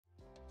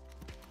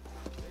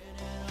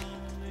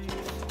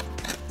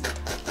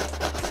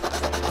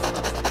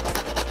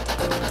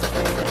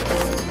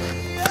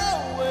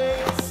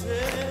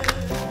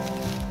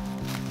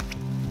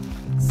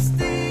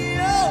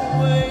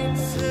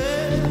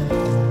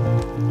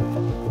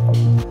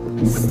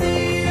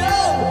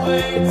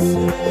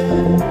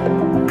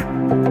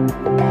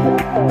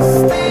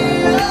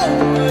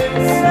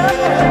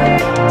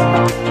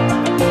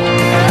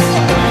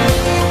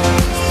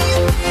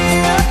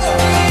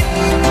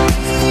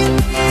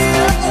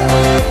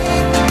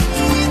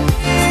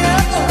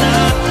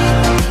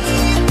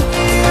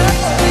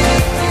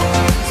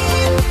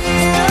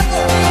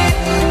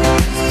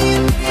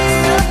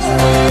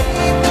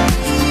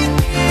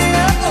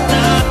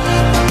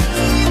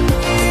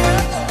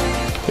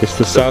It's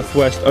the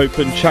Southwest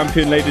Open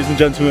champion, ladies and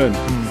gentlemen.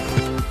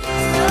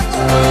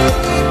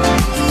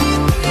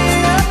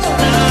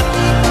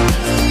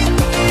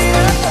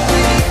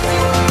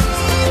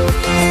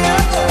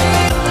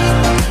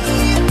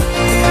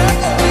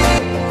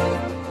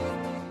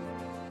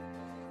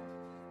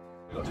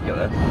 Got to get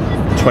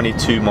there.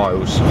 22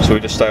 miles, so we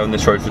just stay on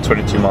this road for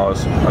 22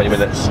 miles. 20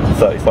 minutes.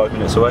 35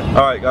 minutes away.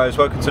 Alright guys,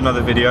 welcome to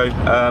another video.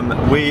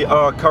 We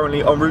are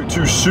currently en route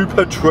to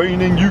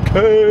Supertraining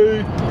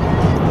UK.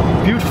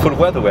 Beautiful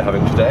weather we're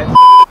having today.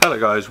 Hello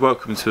guys,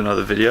 welcome to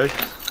another video.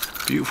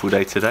 Beautiful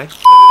day today.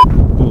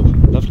 Oh,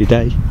 lovely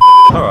day.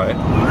 Alright.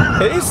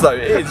 It is though,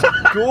 it is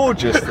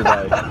gorgeous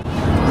today.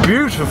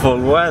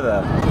 Beautiful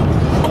weather.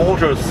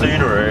 Gorgeous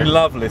scenery.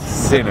 Lovely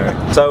scenery.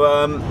 So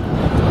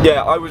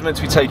yeah, I was meant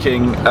to be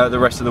taking the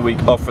rest of the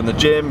week off from the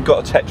gym.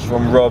 Got a text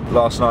from Rob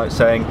last night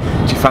saying,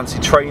 do you fancy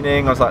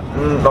training? I was like,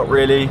 not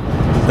really.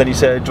 Then he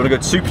said, do you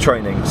want to go to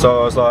Supertraining?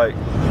 So I was like,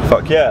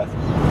 fuck yeah.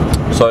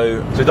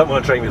 So you don't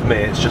want to train with me,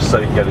 it's just so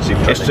you can go to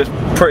Supertraining. It's just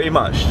pretty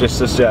much,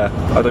 just yeah,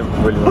 I don't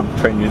really want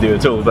to train with you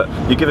at all, but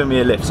you're giving me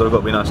a lift, so I've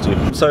got to be nice to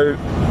you. So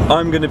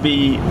I'm going to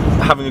be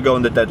having a go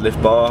on the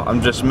deadlift bar. I'm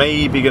just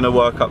maybe going to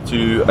work up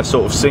to a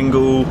sort of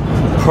single,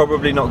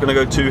 probably not going to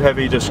go too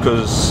heavy just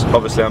because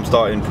obviously I'm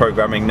starting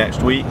programming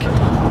next week.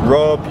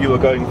 Rob, you are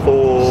going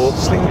for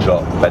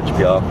slingshot bench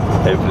PR,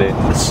 hopefully.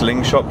 The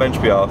slingshot bench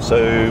PR.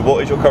 So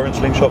what is your current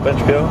slingshot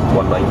bench PR?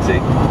 190.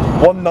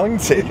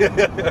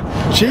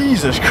 190?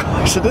 Jesus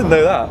Christ, I didn't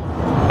know that.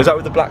 Is that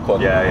with the black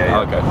one?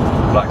 Yeah. Okay.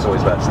 Black's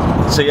always best.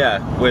 So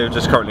yeah, we're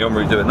just currently en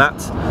route doing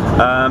that.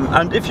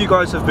 And if you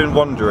guys have been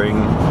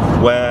wondering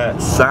where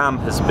Sam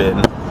has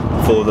been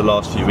for the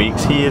last few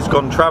weeks, he has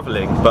gone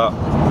travelling, but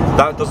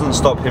that doesn't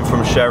stop him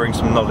from sharing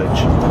some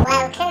knowledge.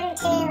 Welcome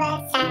to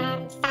a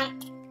Sam's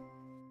Fact.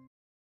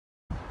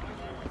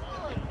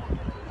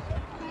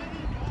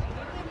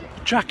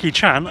 Jackie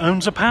Chan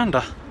owns a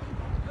panda.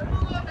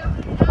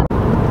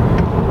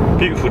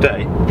 Beautiful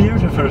day.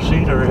 Beautiful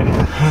scenery.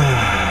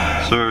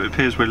 So it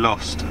appears we're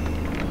lost.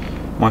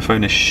 My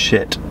phone is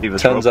shit.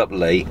 Turns up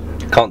late,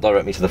 can't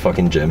direct me to the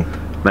fucking gym.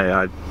 Mate,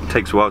 it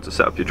takes a while to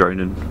set up your drone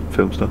and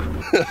film stuff.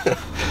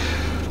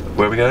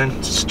 Where are we going?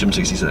 It's Gym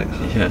 66.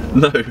 Yeah.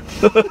 No,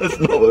 that's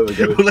not where we're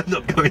going. We'll end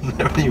up going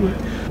there anyway.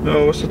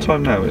 No, what's the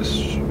time now?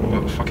 It's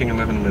What, fucking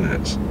 11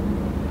 minutes.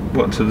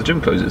 what, until the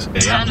gym closes?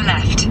 Turn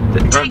left.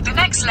 Take the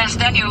next left,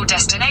 then your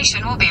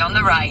destination will be on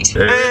the right.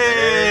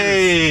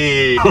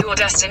 Hey! Your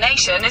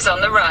destination is on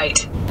the right.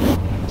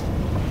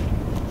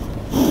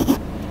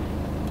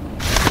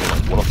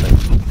 What I think.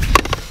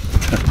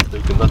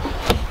 Stupid enough.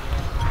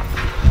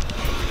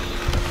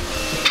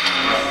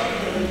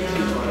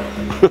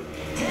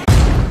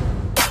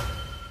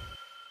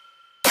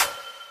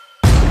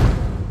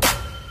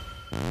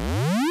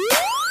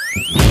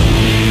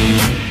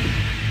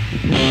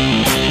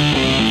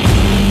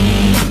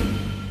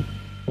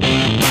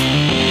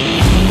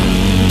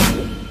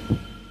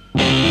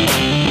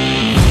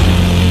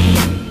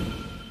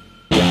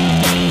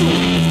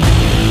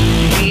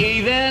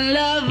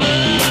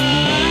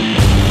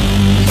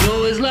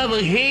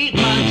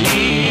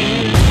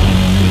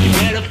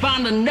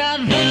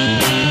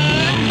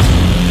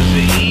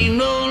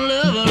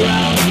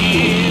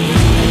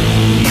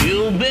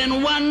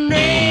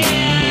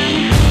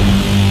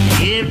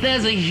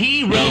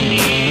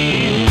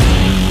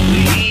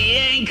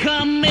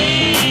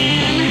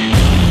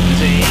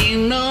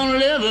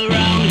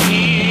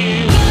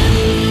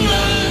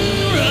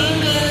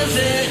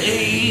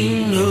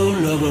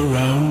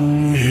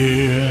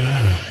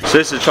 So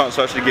this is a chance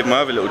to actually give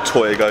my other little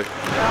toy a go,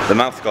 the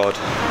mouth guard.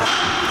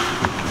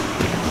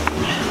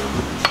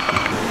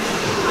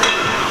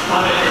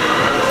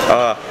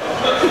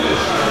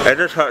 It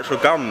just hurts your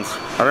gums.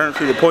 I don't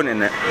see the point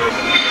in it.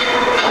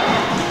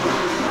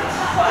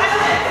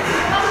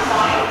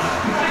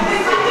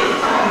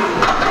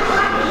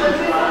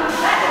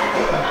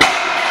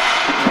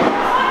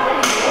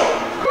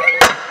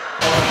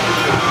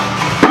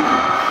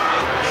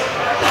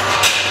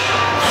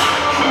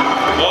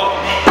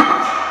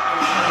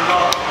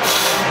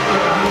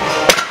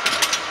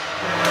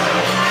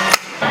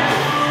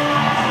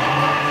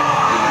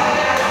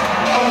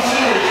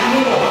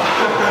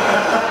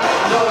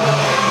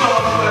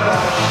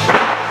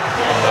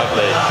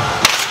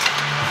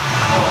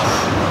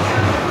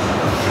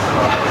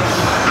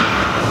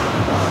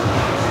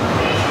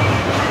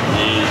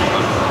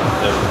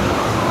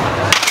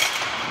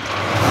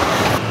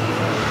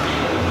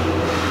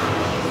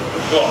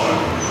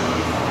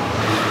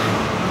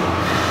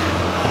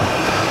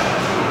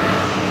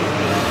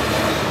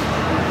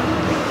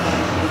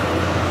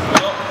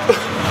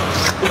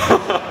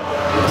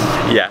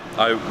 Yeah,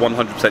 I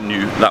 100%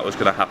 knew that was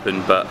going to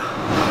happen, but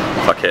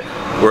fuck it.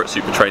 We're at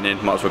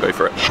Supertraining, might as well go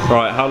for it.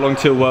 Right, how long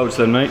till Worlds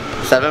then, mate?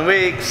 7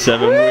 weeks.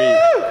 7 weeks.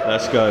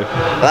 Let's go.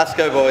 Let's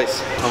go,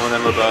 boys. Come on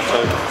then,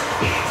 Roberto.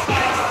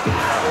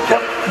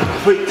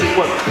 3, 2,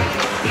 1.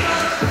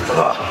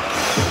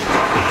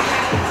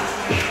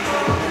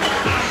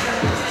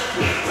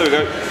 There we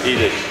go.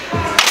 Easy.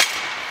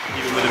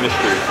 Even with a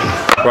mystery.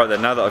 Right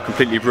then, now that I've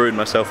completely ruined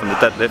myself on the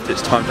deadlift,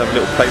 it's time to have a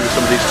little play with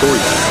some of these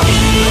toys.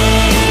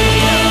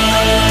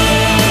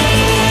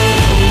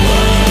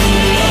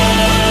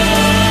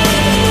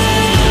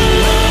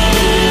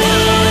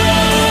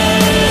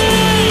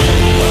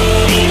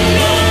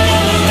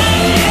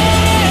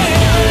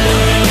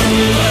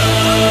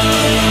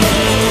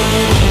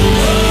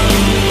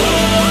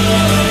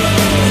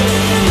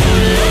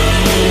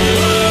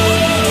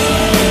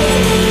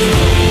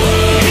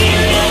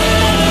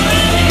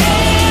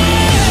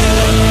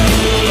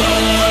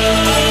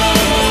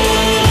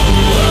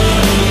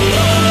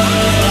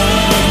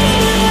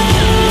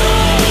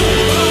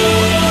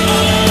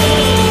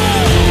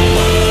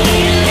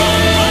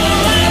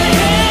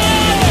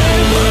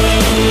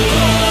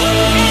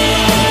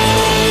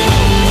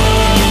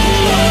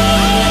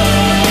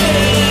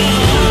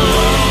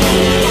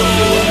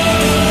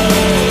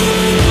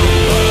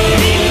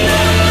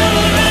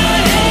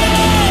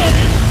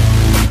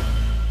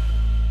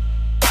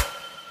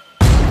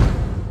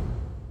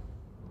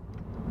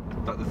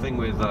 Like the thing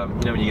with, you know,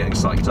 when you're getting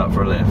psyched up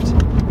for a lift,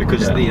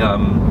 because the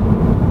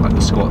like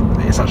the squat,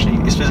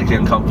 it's physically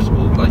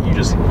uncomfortable. Like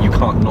you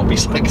can't not be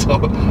psyched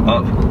up.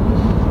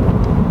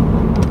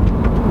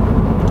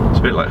 It's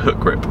a bit like hook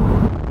grip.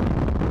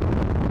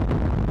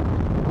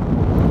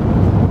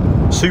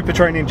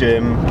 Supertraining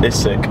gym is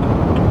sick.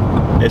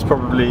 It's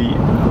probably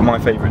my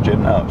favourite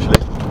gym now,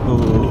 actually.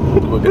 Ooh,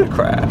 we're gonna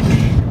crash.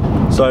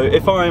 So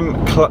if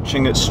I'm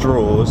clutching at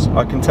straws,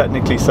 I can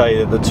technically say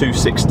that the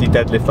 260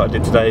 deadlift that I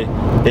did today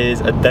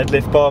is a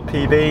deadlift bar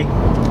PB,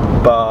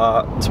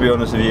 but to be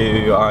honest with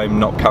you, I'm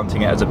not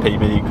counting it as a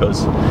PB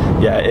because,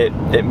 yeah,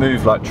 it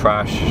moved like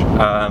trash.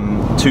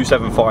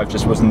 275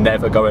 just was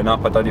never going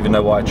up. I don't even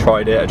know why I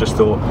tried it. I just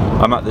thought,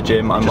 I'm at the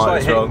gym, I might as well.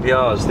 Just like hitting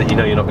PRs that you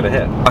know you're not going to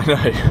hit. I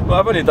know. Well,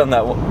 I've only done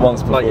that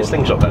once before. Like your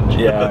slingshot bench.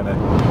 Yeah, I know.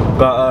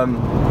 But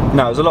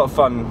no, it was a lot of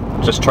fun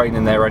just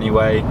training there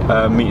anyway,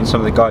 meeting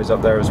some of the guys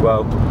up there as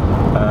well.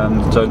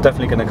 So I'm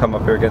definitely going to come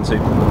up here again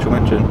soon, which you'll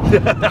mention.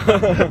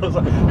 I was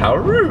like, how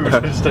rude! I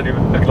just don't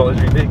even acknowledge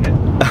me being here.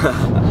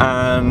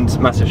 And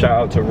massive shout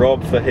out to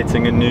Rob for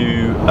hitting a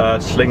new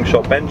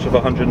slingshot bench of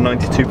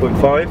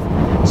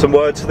 192.5. Some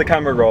words for the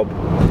camera, Rob.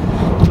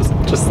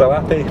 Just so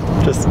happy.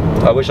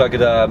 I wish I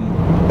could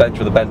bench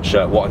with a bench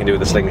shirt what I can do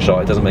with a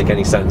slingshot. It doesn't make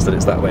any sense that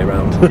it's that way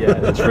around. Yeah,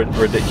 that's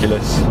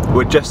ridiculous.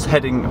 We're just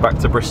heading back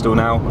to Bristol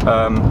now.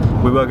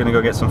 We were going to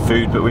go get some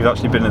food, but we've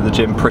actually been at the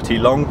gym pretty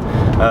long.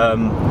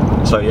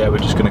 So yeah, we're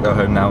just going to go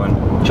home now and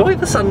enjoy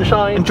the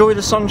sunshine. Enjoy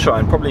the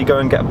sunshine. Probably go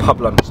and get a pub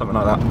lunch or something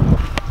like that.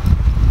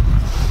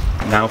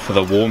 Now for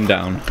the warm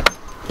down.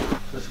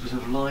 There's a bit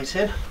of light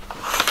in.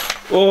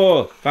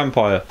 Oh,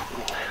 vampire.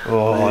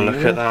 Oh,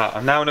 look at that.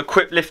 I'm now an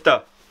equipped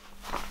lifter.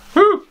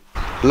 Woo!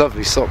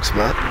 Lovely socks,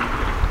 Matt.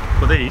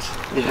 For these?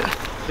 Yeah.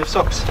 Lift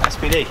socks,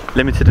 SPD.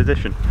 Limited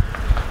edition.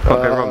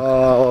 Can't go wrong.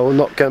 Oh,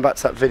 not going back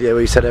to that video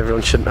where you said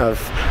everyone shouldn't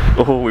have.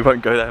 Oh, we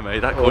won't go there,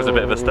 mate. That caused a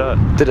bit of a stir.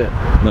 Did it?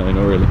 No,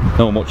 not really.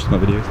 No one watches my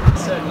videos.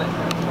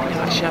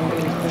 Actually, I'm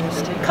really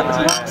thirsty. Cut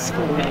the glass for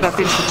me. I've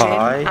been to the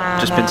gym. Hi.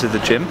 Just been to the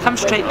gym. Come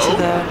straight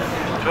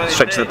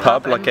to the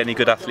pub, like any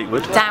good athlete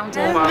would. Downed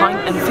a pint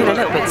and feel a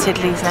little bit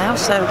tiddlies now,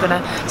 so we're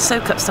going to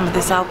soak up some of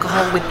this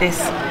alcohol with this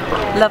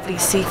lovely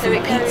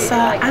seafood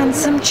pizza and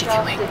some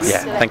chicken wings.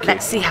 Yeah, thank you.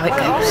 Let's see how it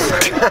goes.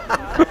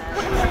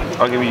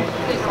 I'll give you.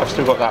 I've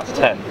still got that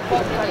 10.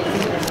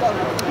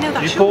 No,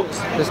 that's You bought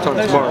This time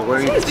tomorrow,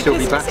 where you still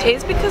be back? It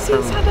is because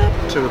he's had a...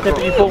 2 Yeah, o'clock.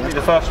 but you bought me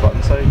the first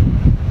one, so.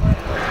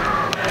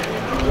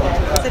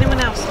 Is anyone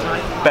else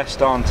tonight?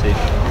 Best auntie.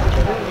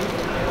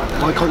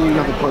 Why can't you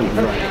have a pint?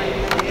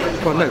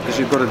 Well, no, because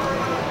you've got to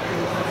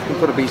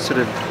be sort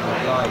of.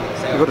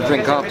 You've got to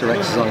drink after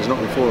exercise, not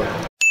before it.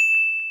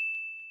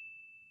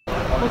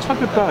 What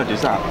type of bird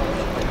is that?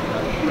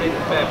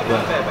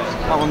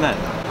 That one there?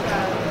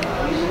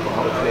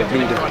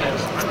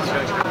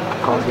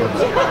 Can't get it.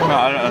 No,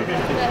 I don't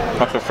know.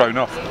 Must have thrown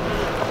off.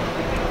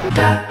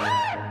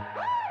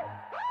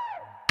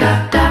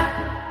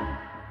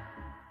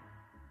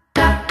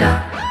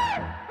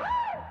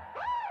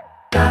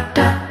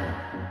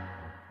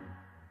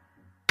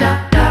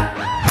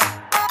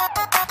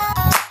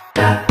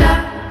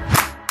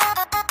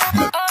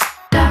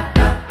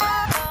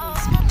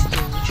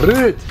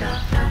 Rude.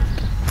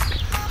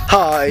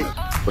 Hi.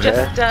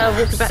 Just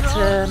walking back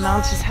to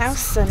Mountain's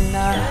house and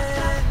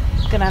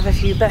gonna have a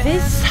few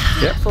bevies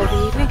for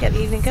the evening, get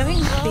the evening going.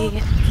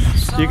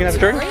 You gonna have a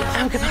drink?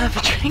 I'm gonna have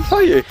a drink.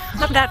 Are you? I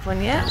haven't had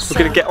one yet. We're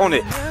gonna get on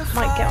it.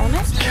 Might get on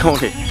it. Get on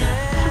it.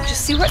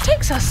 just see where it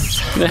takes us.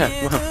 Yeah,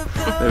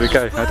 well, there we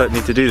go. I don't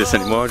need to do this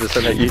anymore. I'll just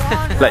let you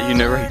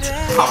narrate.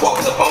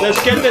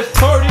 Let's get this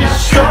party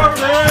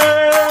started!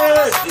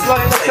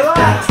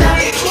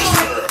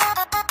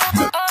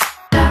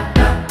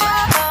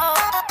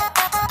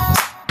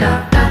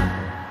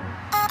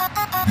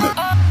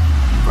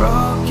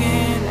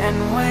 Broken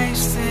and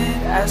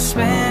wasted, I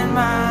spend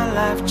my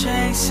life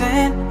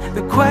chasing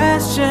the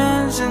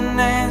questions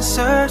and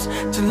answers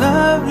to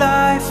love,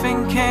 life,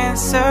 and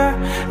cancer.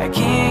 I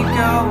can't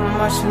go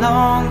much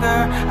longer.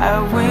 I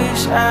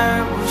wish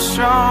I was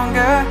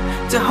stronger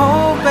to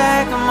hold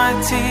back my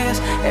tears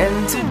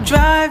and to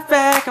drive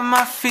back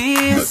my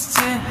fears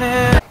to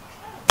her.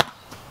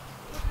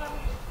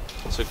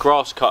 It's a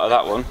grass cutter,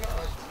 that one.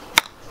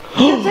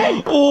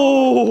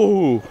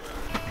 Oh!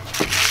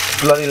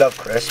 Bloody love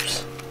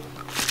crisps.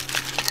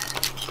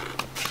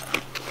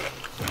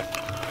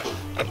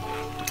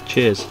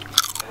 Cheers.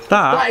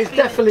 That is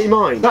definitely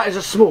mine. That is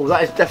a small.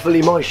 That is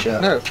definitely my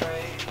shirt. No,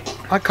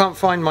 I can't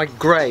find my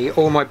grey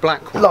or my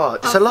black one.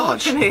 Large. It's a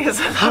large.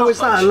 How is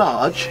that a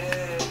large?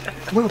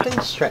 Well,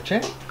 didn't stretch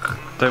it.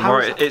 Don't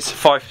worry, it's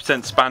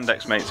 5%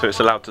 spandex, mate, so it's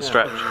allowed to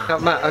stretch. Now,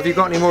 Matt, have you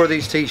got any more of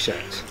these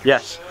t-shirts?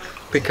 Yes.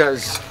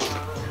 Because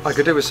I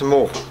could do with some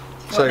more.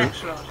 So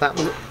that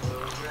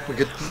we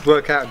could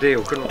work out a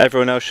deal, couldn't we?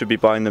 Everyone else should be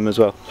buying them as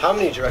well. How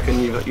many do you reckon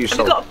you Have you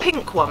sold? got a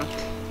pink one?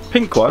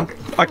 Pink one?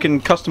 I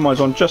can customise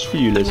one just for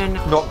you, Liz. No.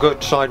 Not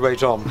good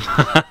sideways on.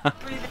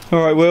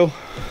 Alright, Will.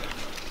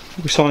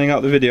 We're signing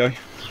out the video.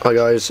 Hi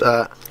guys,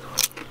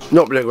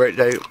 not been a great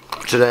day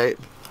today.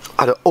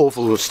 Had an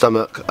awful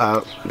stomach,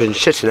 been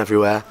shitting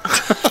everywhere.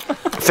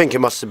 I think it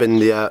must have been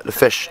the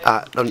fish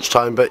at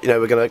lunchtime, but you know,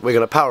 we're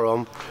gonna power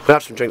on. We'll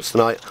have some drinks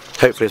tonight.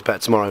 Hopefully it's better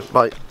tomorrow.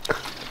 Bye.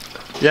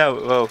 Yeah,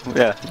 well,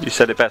 yeah, you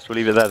said it best, we'll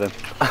leave it there then.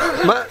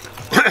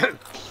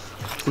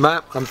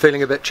 Matt, I'm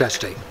feeling a bit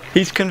chesty.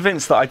 He's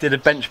convinced that I did a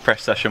bench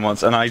press session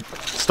once and I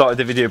started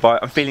the video by,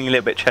 I'm feeling a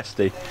little bit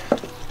chesty.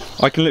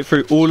 I can look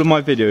through all of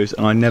my videos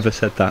and I never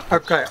said that.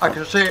 Okay, I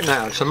can see it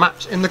now. So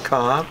Matt's in the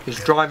car,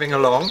 he's driving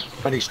along,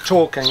 and he's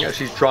talking as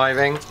he's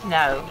driving.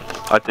 No.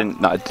 I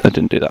didn't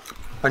do that.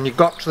 And you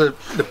got to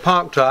the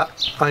parked up,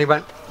 and he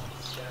went,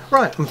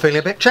 right, I'm feeling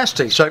a bit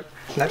chesty, so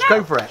let's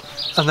go for it.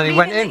 And then he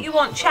went in. You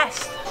want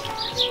chest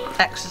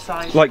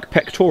exercise? Like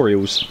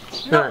pectorials.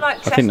 Not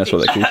like I think that's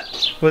what they're called.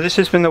 Well, this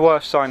has been the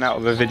worst sign out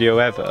of a video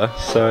ever,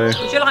 so...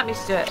 Would you like me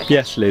to do it?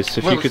 Yes, Liz,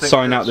 if you could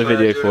sign out the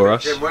video for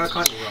us.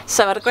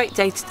 So I had a great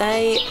day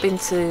today, been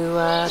to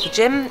the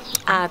gym,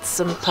 had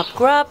some pub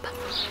grub,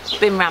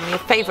 been round my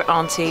favourite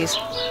aunties,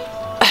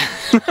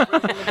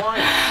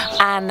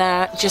 and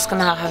just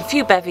going to have a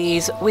few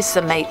bevies with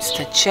some mates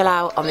to chill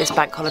out on this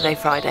bank holiday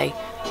Friday.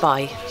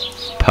 Bye.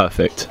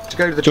 Perfect. To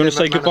go to the Do you want to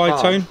gym say at goodbye,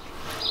 Manor Farm. Tone?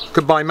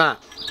 Goodbye, Matt.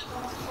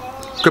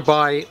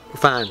 Goodbye,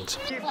 fans.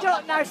 You've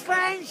got no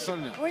friends.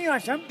 Well, you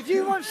want some? If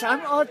you want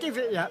some, I'll give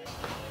it you.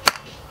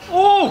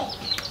 Oh!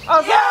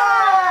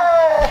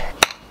 Yeah!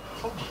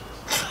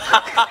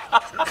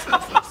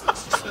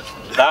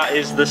 That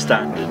is the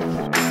standard.